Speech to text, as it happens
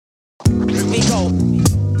me go.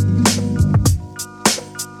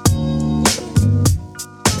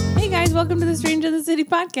 Hey guys, welcome to the Strange in the City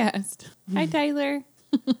podcast. Hi Tyler.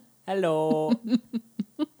 Hello.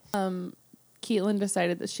 Caitlin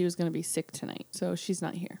decided that she was going to be sick tonight, so she's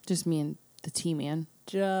not here. Just me and the T-Man.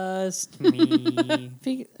 Just me.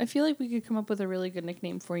 I feel like we could come up with a really good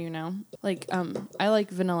nickname for you now. Like, I like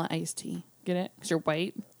vanilla iced tea. Get it? Because you're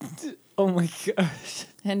white. Oh my gosh.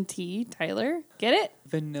 And tea, Tyler. Get it?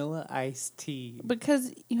 Vanilla iced tea.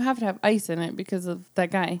 Because you have to have ice in it because of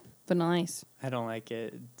that guy, Vanilla Ice. I don't like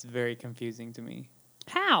it. It's very confusing to me.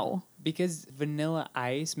 How? Because vanilla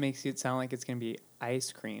ice makes it sound like it's going to be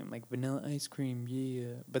ice cream. Like vanilla ice cream,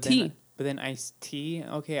 yeah. But Tea. Then iced tea?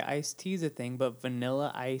 Okay, iced tea's a thing, but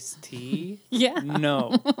vanilla iced tea? Yeah.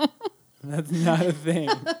 No. That's not a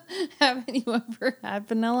thing. Haven't you ever had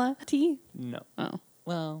vanilla tea? No. Oh.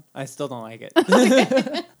 Well, I still don't like it.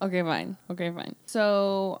 Okay, fine.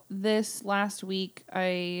 So this last week,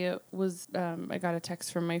 I got a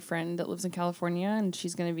text from my friend that lives in California, and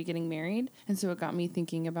she's going to be getting married. And so it got me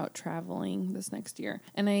thinking about traveling this next year.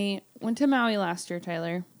 And I went to Maui last year,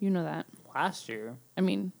 Tyler. You know that. Last year? I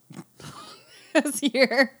mean, this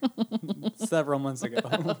year. Several months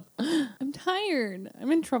ago. I'm tired.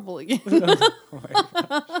 I'm in trouble again. Oh my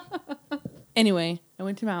gosh. Anyway, I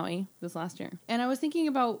went to Maui this last year. And I was thinking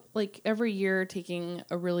about, like, every year taking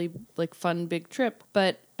a really, like, fun big trip.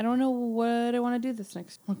 But I don't know what I want to do this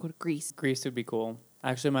next. I want to go to Greece. Greece would be cool.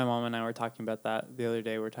 Actually, my mom and I were talking about that the other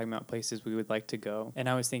day. We were talking about places we would like to go. And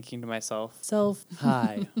I was thinking to myself,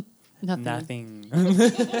 hi. Nothing.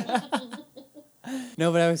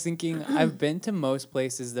 No, but I was thinking, I've been to most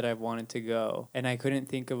places that I've wanted to go. And I couldn't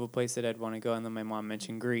think of a place that I'd want to go. And then my mom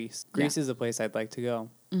mentioned Greece. Greece is a place I'd like to go.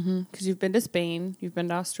 Mm-hmm. Because you've been to Spain. You've been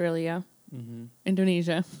to Australia. Mm-hmm.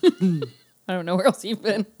 Indonesia. I don't know where else you've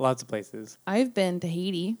been. Lots of places. I've been to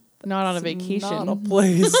Haiti. Not on a vacation. Not a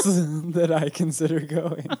place that I consider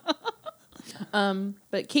going.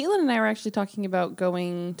 But Caitlin and I were actually talking about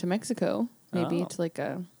going to Mexico. Maybe to like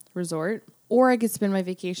a resort. Or I could spend my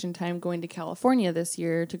vacation time going to California this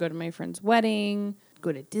year to go to my friend's wedding,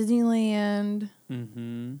 go to Disneyland,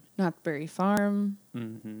 Knott's Berry Farm,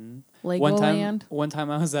 Legoland. One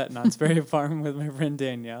time I was at Knott's Berry Farm with my friend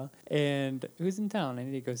Danielle, and who's in town? I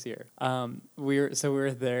need to go see her. We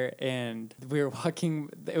were there, and we were walking.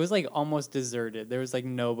 It was like almost deserted. There was like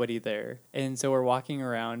nobody there, and so we're walking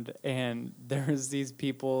around, and there was these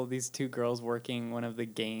people, these two girls working one of the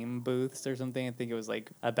game booths or something. I think it was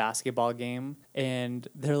like a basketball game, and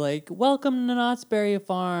they're like, "Welcome to Knott's Berry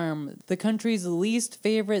Farm, the country's least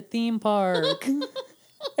favorite theme park."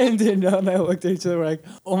 And Danielle and I looked at each other, we're like,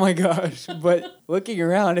 oh my gosh. But looking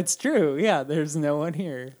around, it's true. Yeah, there's no one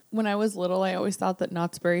here. When I was little, I always thought that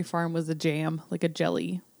Knott's Berry Farm was a jam, like a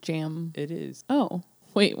jelly jam. It is. Oh,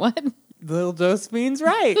 wait, what? Little Josephine's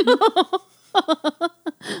right.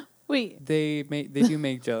 Wait. They do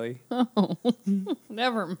make jelly. Oh,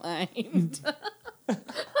 never mind.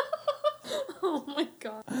 Oh my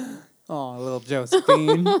God. Oh, little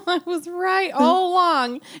Josephine. I was right all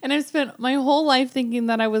along. And I've spent my whole life thinking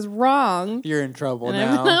that I was wrong. You're in trouble and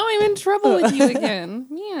now. Now I'm in trouble with you again.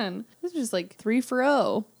 Man, this is just like 3 for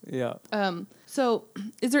 0. Yeah. So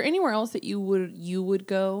is there anywhere else that you would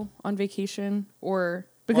go on vacation? Or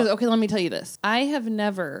because, okay, let me tell you this. I have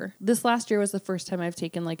never, this last year was the first time I've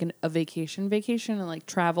taken like a vacation and like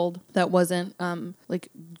traveled that wasn't like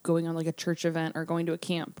going on like a church event or going to a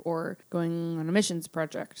camp or going on a missions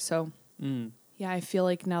project. So yeah, I feel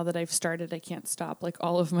like now that I've started, I can't stop. Like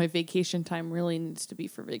all of my vacation time really needs to be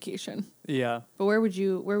for vacation. Yeah. But where would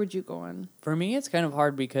you go on? For me, it's kind of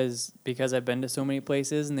hard because I've been to so many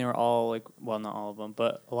places and they were all like, well, not all of them,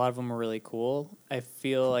 but a lot of them were really cool. I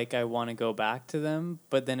feel like I want to go back to them,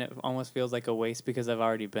 but then it almost feels like a waste because I've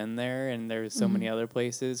already been there and there's so many other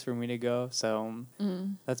places for me to go. So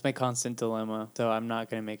that's my constant dilemma. So I'm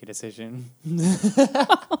not going to make a decision.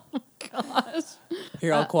 Gosh.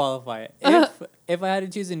 Here, I'll qualify it. If I had to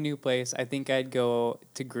choose a new place, I think I'd go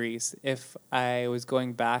to Greece. If I was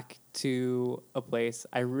going back to a place,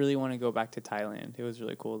 I really want to go back to Thailand. It was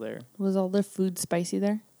really cool there. Was all the food spicy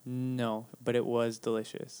there? No, but it was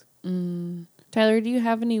delicious. Tyler, do you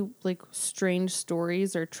have any like strange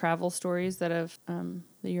stories or travel stories that have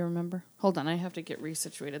that you remember? Hold on, I have to get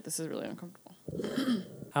resituated. This is really uncomfortable.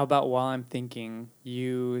 How about while I'm thinking,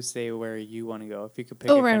 you say where you want to go? If you could pick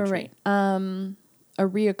a country. Right. A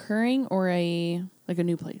reoccurring or a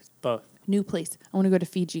new place? Both. New place. I want to go to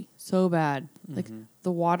Fiji so bad. Like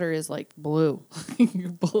the water is like blue.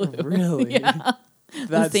 Blue. Really? Yeah.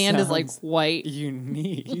 The sand is like white.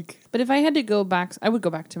 Unique. But if I had to go back, I would go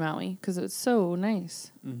back to Maui because it was so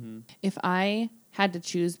nice. Mm-hmm. If I had to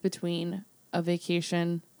choose between a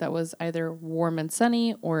vacation that was either warm and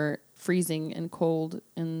sunny or freezing and cold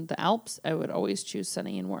in the Alps, I would always choose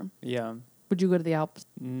sunny and warm. Yeah. Would you go to the Alps?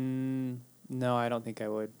 No, I don't think I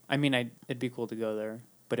would. I mean, it'd be cool to go there.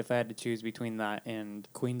 But if I had to choose between that and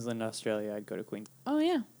Queensland, Australia, I'd go to Queensland. Oh,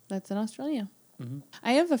 yeah. That's in Australia. Mm-hmm.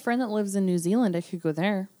 I have a friend that lives in New Zealand. I could go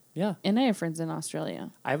there. Yeah. And I have friends in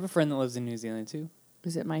Australia. I have a friend that lives in New Zealand, too.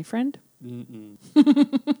 Is it my friend? Mm-mm.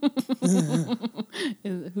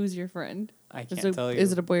 Who's your friend? I can't tell you.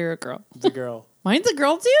 Is it a boy or a girl? It's a girl. Mine's a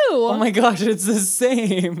girl, too. Oh, my gosh, it's the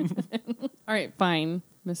same. All right, fine,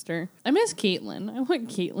 mister. I miss Caitlin. I want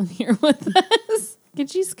Caitlin here with us. Can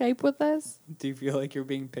she Skype with us? Do you feel like you're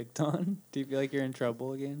being picked on? Do you feel like you're in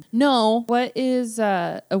trouble again? No. What is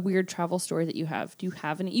a weird travel story that you have? Do you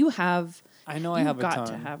have any? You have. I know I have a ton. Got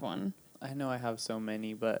to have one. I know I have so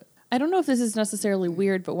many, but... I don't know if this is necessarily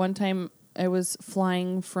weird, but one time I was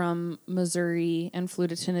flying from Missouri and flew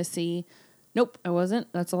to Tennessee. Nope, I wasn't.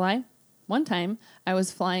 That's a lie. One time I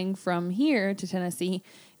was flying from here to Tennessee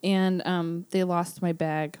and they lost my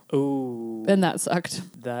bag. Ooh. And that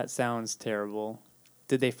sucked. That sounds terrible.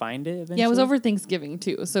 Did they find it eventually? Yeah, it was over Thanksgiving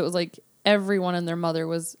too. So it was like everyone and their mother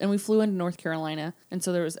was, and we flew into North Carolina. And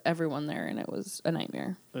so there was everyone there and it was a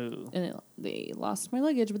nightmare. Ooh. And they lost my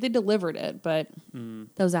luggage, but they delivered it. But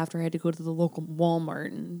that was after I had to go to the local Walmart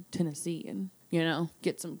in Tennessee and, you know,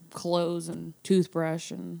 get some clothes and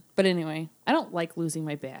toothbrush. But anyway, I don't like losing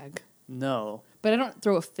my bag. No. But I don't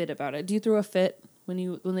throw a fit about it. Do you throw a fit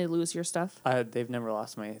when they lose your stuff? They've never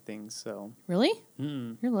lost my things, so... Really?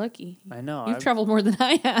 Mm-mm. You're lucky. I know. You've traveled more than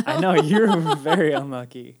I have. I know. You're very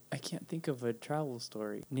unlucky. I can't think of a travel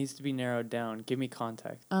story. It needs to be narrowed down. Give me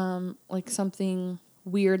context. Like something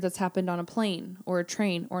weird that's happened on a plane or a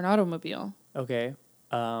train or an automobile. Okay.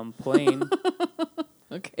 Plane.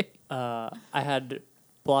 Okay. I had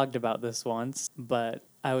blogged about this once, but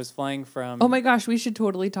I was flying from... Oh my gosh, we should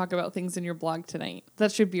totally talk about things in your blog tonight.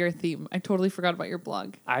 That should be our theme. I totally forgot about your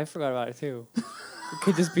blog. I forgot about it too. It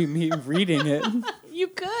could just be me reading it. You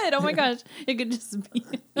could. Oh my gosh. It could just be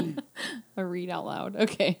a read out loud.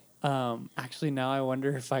 Okay. Actually, now I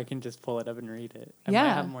wonder if I can just pull it up and read it. I Yeah.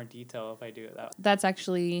 might have more detail if I do it that way. That's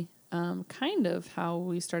actually kind of how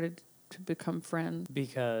we started to become friends.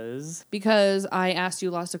 Because I asked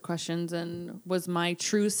you lots of questions and was my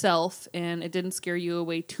true self, and it didn't scare you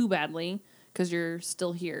away too badly because you're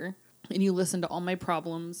still here. And you listened to all my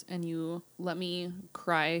problems and you let me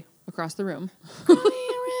cry across the room.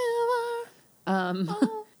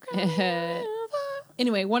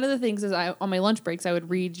 Anyway, one of the things is on my lunch breaks, I would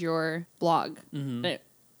read your blog. Mm-hmm.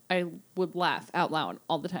 I would laugh out loud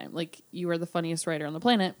all the time. Like, you are the funniest writer on the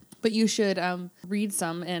planet. But you should read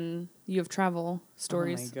some, and you have travel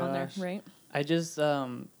stories on there, right? I just,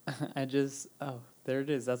 oh, there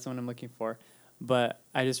it is. That's the one I'm looking for. But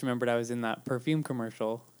I just remembered I was in that perfume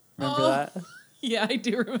commercial. Remember that? Yeah, I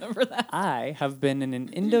do remember that. I have been in an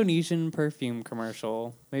Indonesian perfume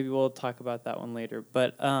commercial. Maybe we'll talk about that one later.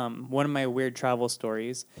 But one of my weird travel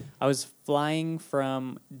stories, I was flying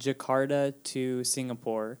from Jakarta to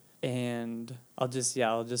Singapore, and I'll just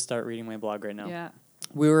start reading my blog right now. Yeah.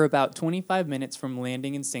 We were about 25 minutes from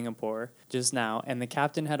landing in Singapore just now, and the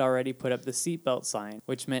captain had already put up the seatbelt sign,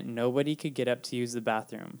 which meant nobody could get up to use the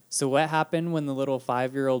bathroom. So what happened when the little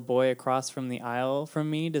 5-year-old boy across from the aisle from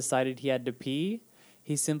me decided he had to pee?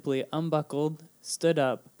 He simply unbuckled, stood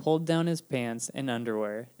up, pulled down his pants and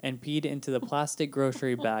underwear, and peed into the plastic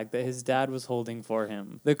grocery bag that his dad was holding for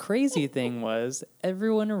him. The crazy thing was,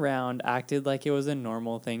 everyone around acted like it was a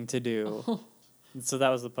normal thing to do. So that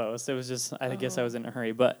was the post. It was just, I guess I was in a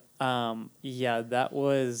hurry. But, yeah, that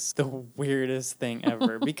was the weirdest thing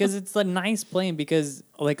ever. Because it's a nice plane. Because,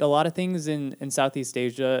 like, a lot of things in Southeast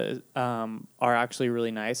Asia are actually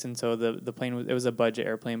really nice. And so the plane, it was a budget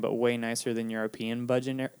airplane, but way nicer than European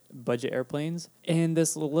budget airplanes. And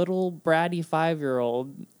this little bratty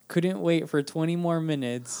 5-year-old couldn't wait for 20 more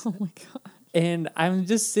minutes. Oh, my God. And I'm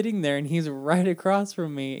just sitting there, and he's right across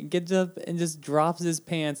from me, gets up and just drops his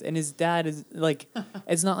pants. And his dad is like,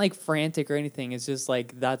 it's not like frantic or anything. It's just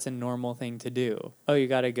like, that's a normal thing to do. Oh, you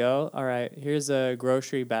got to go? All right, here's a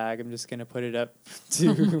grocery bag. I'm just going to put it up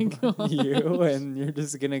to you, and you're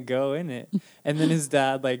just going to go in it. And then his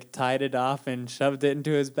dad like tied it off and shoved it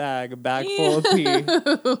into his bag, a bag full of pee,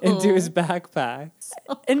 into his backpack.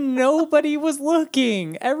 And nobody was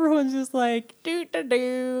looking. Everyone's just like,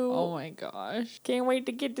 doo-doo-doo. Oh, my gosh. Can't wait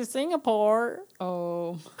to get to Singapore.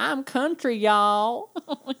 Oh. I'm country, y'all.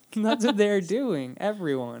 That's what they're doing.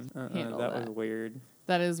 Everyone. Handle that that. was weird.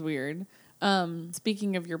 That is weird.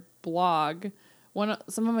 Speaking of your blog,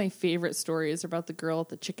 some of my favorite stories are about the girl at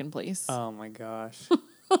the chicken place. Oh my gosh.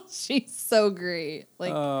 She's so great.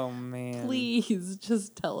 Like, oh man, please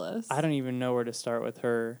just tell us. I don't even know where to start with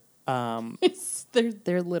her.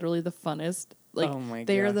 They're literally the funnest. Like, Oh my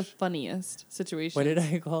they're the gosh. funniest situations. What did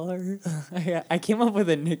I call her? I came up with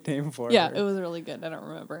a nickname for Yeah, her. it was really good. I don't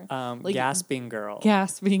remember. Like, Gasping Girl.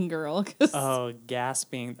 Gasping Girl. 'Cause Oh,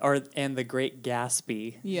 Gasping, and the Great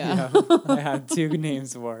Gatsby. Yeah. I had two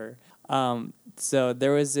names for her. So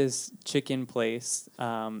there was this chicken place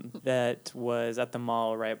that was at the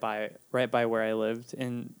mall right by where I lived,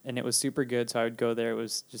 and it was super good. So I would go there. It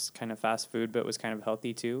was just kind of fast food, but it was kind of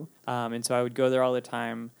healthy too. And so I would go there all the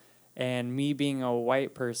time. And me being a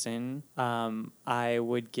white person, I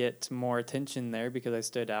would get more attention there because I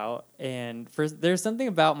stood out. And there's something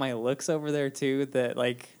about my looks over there too that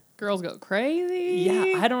like. girls go crazy.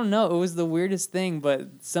 Yeah, I don't know. It was the weirdest thing,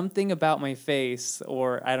 but something about my face,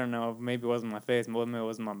 or I don't know, maybe it wasn't my face, maybe it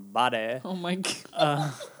was my body. Oh my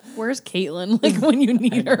god. Where's Caitlin? Like when you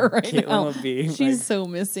need her right Caitlin now. would be She's like, so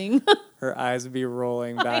missing. her eyes would be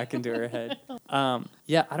rolling back into her head.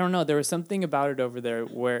 Yeah, I don't know. There was something about it over there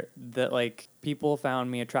where that like people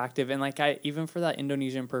found me attractive, and like I even for that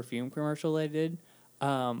Indonesian perfume commercial I did,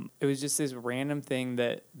 it was just this random thing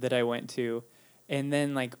that I went to. And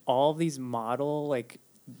then like all these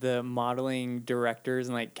the modeling directors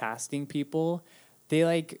and like casting people, they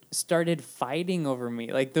like started fighting over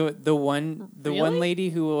me. Like the one Really? lady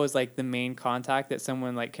who was like the main contact that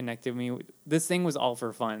someone like connected me with, this thing was all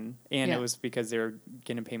for fun, and Yeah. it was because they were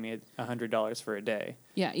gonna pay me $100 for a day.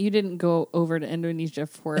 Yeah, you didn't go over to Indonesia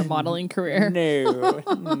for a modeling career. No,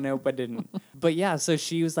 nope, I didn't. But yeah, so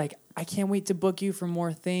she was like, I can't wait to book you for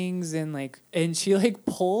more things. And she like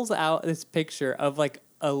pulls out this picture of like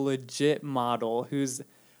a legit model who's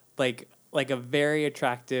like a very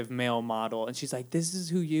attractive male model. And she's like, this is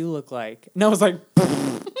who you look like. And I was like,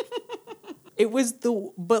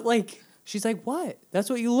 but like, she's like, what? That's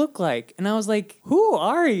what you look like. And I was like, who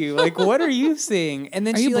are you? Like, what are you seeing? And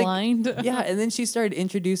then Are she you like, blind? yeah, and then she started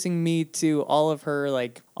introducing me to all of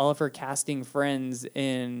her casting friends,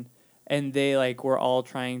 and they like were all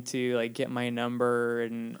trying to like get my number,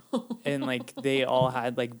 and like they all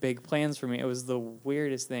had like big plans for me. It was the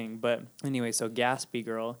weirdest thing. But anyway, so Gatsby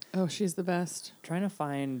Girl, Oh, she's the best. trying to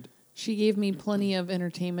find She gave me plenty of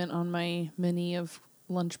entertainment on my many of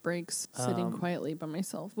lunch breaks, sitting quietly by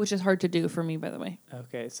myself, which is hard to do for me, by the way.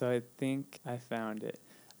 okay, so I think I found it.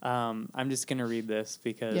 I'm just gonna read this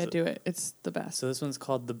because Yeah, do it. It's the best. so this one's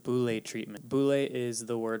called the Bule treatment. Bule is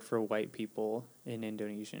the word for white people in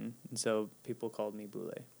Indonesian, and so people called me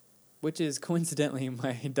Bule, which is coincidentally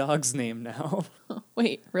my dog's name now.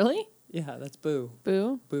 Wait, really? Yeah, that's Boo.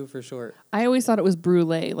 Boo? Boo for short. I always thought it was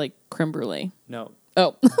brulee, like creme brulee. No,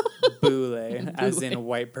 Oh, Bule, as Bule. in a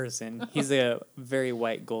white person. He's a very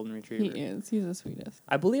white golden he retriever. is. He's the sweetest.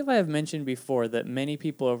 I believe I have mentioned before that many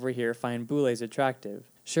people over here find Bules attractive.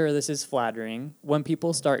 Sure, this is flattering. When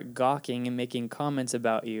people start gawking and making comments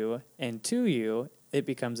about you and to you, it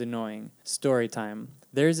becomes annoying. Story time.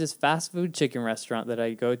 There's this fast food chicken restaurant that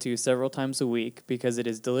I go to several times a week because it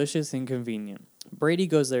is delicious and convenient. Brady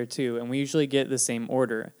goes there too, and we usually get the same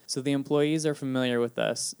order. So the employees are familiar with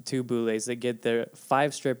us, two Bules that get their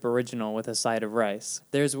 5-strip original with a side of rice.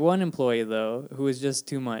 There's one employee, though, who is just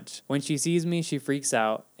too much. When she sees me, she freaks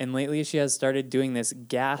out, and lately she has started doing this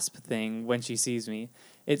gasp thing when she sees me.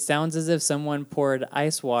 It sounds as if someone poured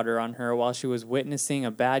ice water on her while she was witnessing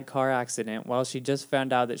a bad car accident while she just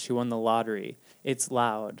found out that she won the lottery. It's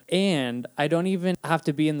loud. And I don't even have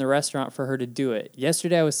to be in the restaurant for her to do it.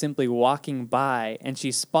 Yesterday I was simply walking by and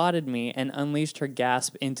she spotted me and unleashed her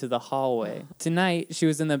gasp into the hallway. Tonight she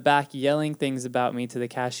was in the back yelling things about me to the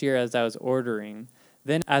cashier as I was ordering.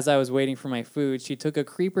 Then, as I was waiting for my food, she took a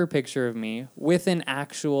creeper picture of me with an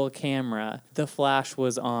actual camera. The flash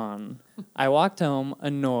was on. I walked home,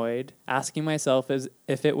 annoyed, asking myself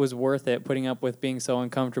if it was worth it putting up with being so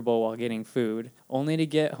uncomfortable while getting food, only to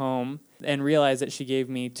get home and realize that she gave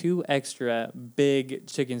me 2 extra big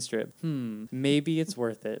chicken strips. Maybe it's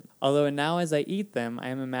worth it. Although now as I eat them, I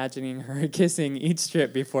am imagining her kissing each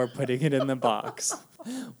strip before putting it in the box.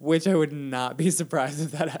 Which I would not be surprised if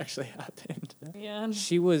that actually happened. Yeah.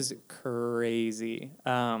 She was crazy.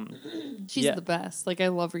 She's yeah. the best. Like, I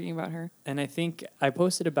love reading about her. And I think I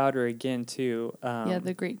posted about her again, too. Yeah,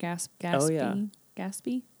 the great Gatsby. oh, yeah.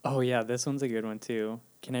 Gatsby? Oh, yeah, this one's a good one, too.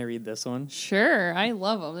 Can I read this one? Sure. I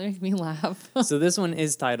love them. They make me laugh. So this one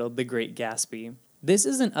is titled The Great Gatsby. This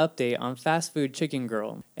is an update on fast food chicken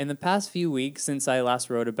girl. In the past few weeks since I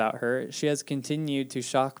last wrote about her, she has continued to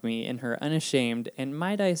shock me in her unashamed and,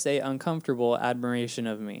 might I say, uncomfortable admiration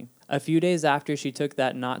of me. A few days after she took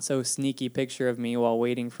that not-so-sneaky picture of me while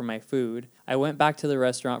waiting for my food, I went back to the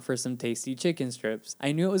restaurant for some tasty chicken strips.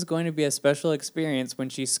 I knew it was going to be a special experience when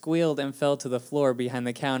she squealed and fell to the floor behind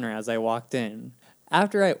the counter as I walked in.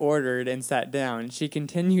 After I ordered and sat down, she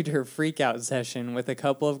continued her freak-out session with a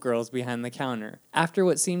couple of girls behind the counter. After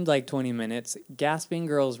what seemed like 20 minutes, Gasping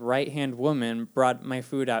Girl's right-hand woman brought my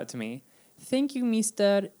food out to me. "Thank you,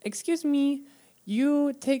 mister. Excuse me,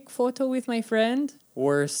 you take photo with my friend?"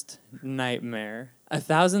 Worst nightmare.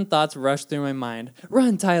 1,000 thoughts rushed through my mind.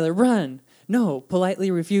 Run, Tyler, run! No, politely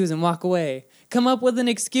refuse and walk away. Come up with an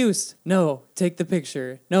excuse. No, take the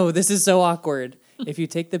picture. No, this is so awkward. If you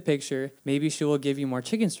take the picture, maybe she will give you more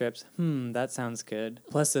chicken strips. That sounds good.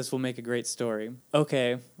 Plus, this will make a great story.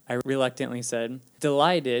 Okay, I reluctantly said.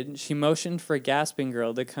 Delighted, she motioned for Gasping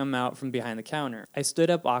Girl to come out from behind the counter. I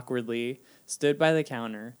stood up awkwardly, stood by the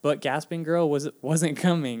counter, but Gasping Girl wasn't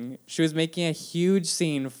coming. She was making a huge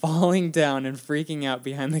scene, falling down and freaking out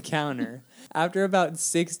behind the counter. After about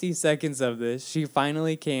 60 seconds of this, she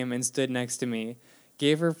finally came and stood next to me,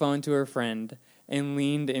 gave her phone to her friend, and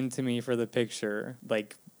leaned into me for the picture,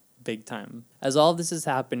 like, big time. As all of this is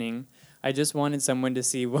happening, I just wanted someone to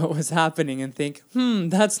see what was happening and think,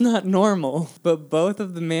 that's not normal. But both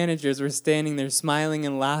of the managers were standing there smiling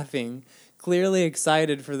and laughing, clearly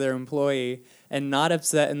excited for their employee, and not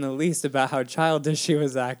upset in the least about how childish she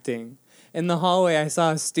was acting. In the hallway, I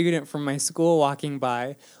saw a student from my school walking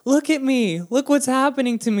by. "Look at me! Look what's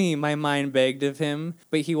happening to me!" my mind begged of him,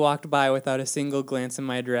 but he walked by without a single glance in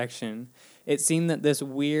my direction. It seemed that this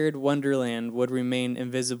weird wonderland would remain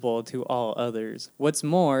invisible to all others. What's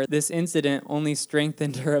more, this incident only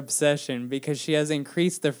strengthened her obsession because she has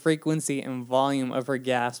increased the frequency and volume of her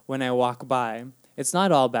gasp when I walk by. It's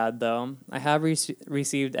not all bad, though. I have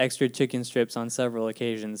received extra chicken strips on several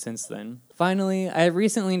occasions since then. Finally, I have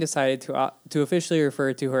recently decided to officially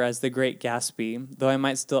refer to her as the Great Gaspy, though I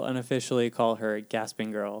might still unofficially call her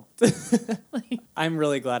Gasping Girl. I'm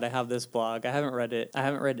really glad I have this blog. I haven't read it. I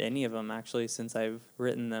haven't read any of them, actually, since I've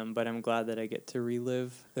written them, but I'm glad that I get to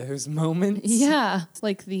relive those moments. Yeah. It's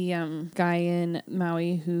like the guy in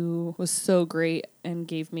Maui who was so great and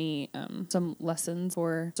gave me some lessons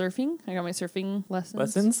for surfing. I got my surfing lessons.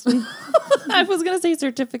 Lessons? I was going to say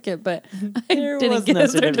certificate, but I didn't get a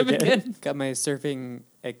certificate. Got my surfing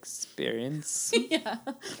experience. Yeah.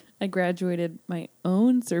 I graduated my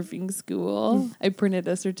own surfing school. I printed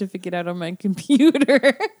a certificate out on my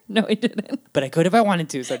computer. No, I didn't. But I could if I wanted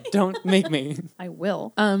to, so don't make me. I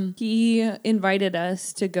will. He invited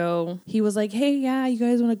us to go. He was like, "Hey, yeah, you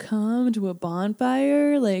guys want to come to a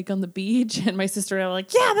bonfire, like on the beach?" And my sister and I were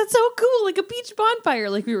like, "Yeah, that's so cool, like a beach bonfire."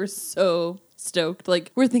 Like we were so stoked.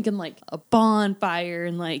 Like we're thinking like a bonfire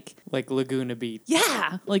and like Laguna Beach.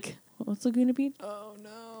 Yeah, like what's Laguna Beach? Oh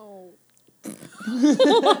no.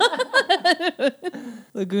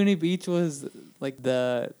 Laguna Beach was like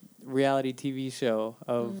the reality TV show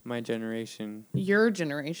of my generation. Your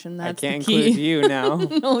generation, that's I can't the key. include you now.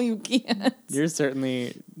 No, you can't. You're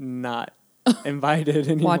certainly not invited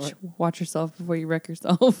anymore. Watch yourself before you wreck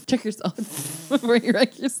yourself. Check yourself before you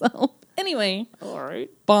wreck yourself. Anyway, all right.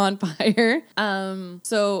 Bonfire.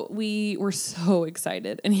 So we were so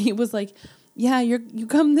excited, and he was like, "Yeah, you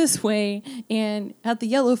come this way, and at the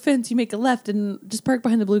yellow fence, you make a left and just park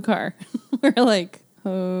behind the blue car." We're like,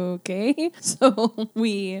 okay. So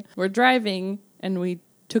we were driving, and we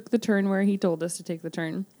took the turn where he told us to take the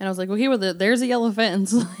turn. And I was like, okay, well, there's a yellow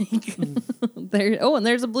fence. Like, and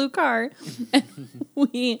there's a blue car. And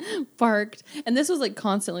we parked. And this was like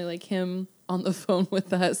constantly like him on the phone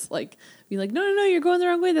with us, like, be like, no, you're going the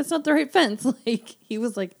wrong way. That's not the right fence. Like, he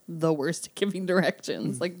was like the worst at giving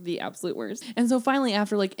directions, like the absolute worst. And so finally,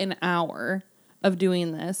 after like an hour of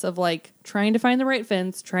doing this, of like trying to find the right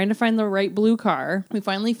fence, trying to find the right blue car, we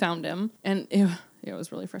finally found him. And it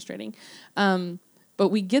was really frustrating. But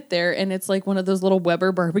we get there, and it's like one of those little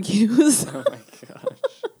Weber barbecues. Oh my gosh.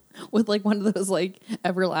 With like one of those like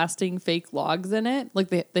everlasting fake logs in it. Like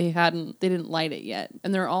they didn't light it yet.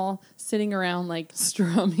 And they're all sitting around like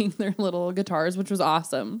strumming their little guitars, which was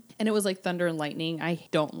awesome. And it was like thunder and lightning. I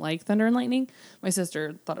don't like thunder and lightning. My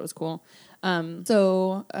sister thought it was cool. It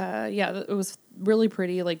was really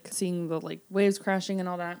pretty, like seeing the like waves crashing and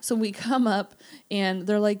all that. So we come up and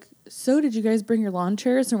they're like, "So did you guys bring your lawn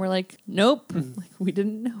chairs?" And we're like, "Nope." Like, we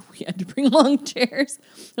didn't know we had to bring lawn chairs.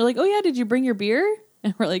 They're like, "Oh yeah, did you bring your beer?"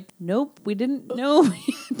 And we're like, "Nope, we didn't know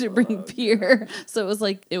we had to bring beer." So it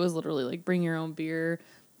was literally like bring your own beer,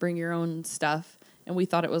 bring your own stuff. And we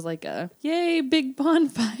thought it was like a yay big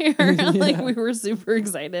bonfire. Like we were super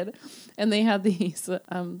excited. And they had these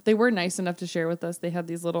they were nice enough to share with us. They had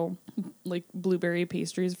these little like blueberry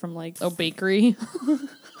pastries from like a bakery.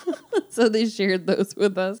 So they shared those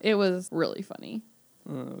with us. It was really funny.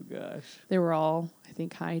 Oh gosh. They were all, I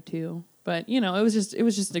think, high too. But it was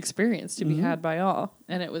just an experience to be had by all,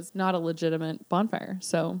 and it was not a legitimate bonfire.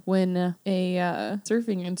 So when a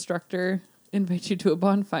surfing instructor invites you to a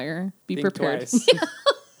bonfire, be Think prepared. twice.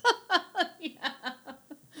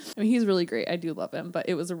 I mean, he's really great. I do love him, but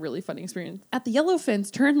it was a really funny experience. At the yellow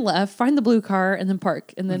fence, turn left, find the blue car, and then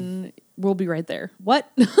park, and then we'll be right there.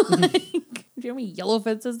 What? Do you know how many yellow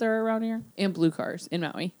fences there are around here? And blue cars in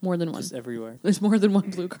Maui. More than one. Just everywhere. There's more than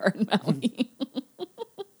one blue car in Maui.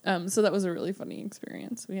 So that was a really funny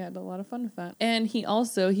experience. We had a lot of fun with that. And he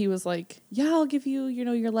was like, yeah, I'll give you,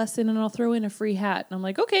 your lesson and I'll throw in a free hat. And I'm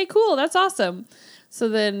like, okay, cool. That's awesome. So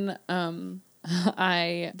then,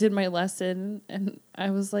 I did my lesson and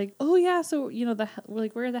I was like, oh yeah. So,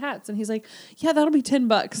 where are the hats? And he's like, yeah, that'll be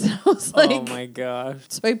 $10. And I was like, oh my gosh.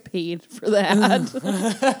 So I paid for the hat.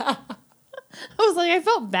 I was like, I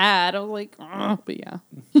felt bad. I was like, but yeah.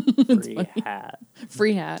 Free hat.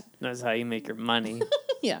 Free hat. That's how you make your money.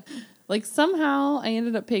 Yeah. Like somehow I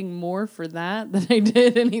ended up paying more for that than I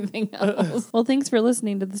did anything else. Well, thanks for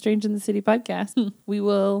listening to the Strange in the City podcast.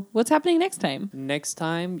 What's happening next time? Next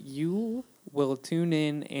time you will tune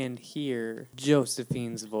in and hear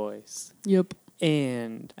Josephine's voice. Yep.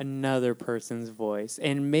 And another person's voice.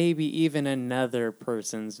 And maybe even another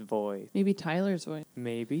person's voice. Maybe Tyler's voice.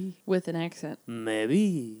 Maybe. With an accent.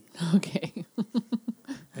 Maybe. Okay.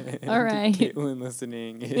 All right. Caitlin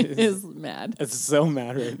listening is mad. Is so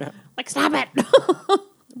mad right now. Like, stop it.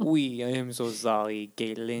 I am so sorry,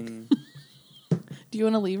 Caitlin. Do you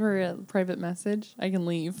want to leave her a private message? I can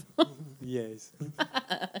leave. Yes.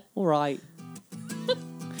 All right.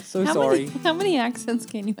 So sorry. How many accents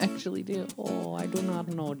can you actually do? Oh, I do not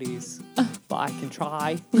know this, but I can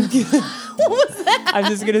try. What was that? I'm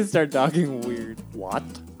just gonna start talking weird. What?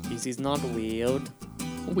 This is not weird.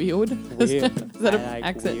 Weird? Weird. Is that an like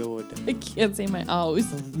accent? weird. I can't say my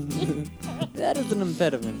O's. That is an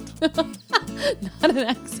impediment. Not an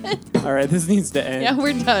accent. All right, this needs to end. Yeah,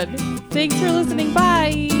 we're done. Thanks for listening.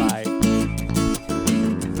 Bye. Bye.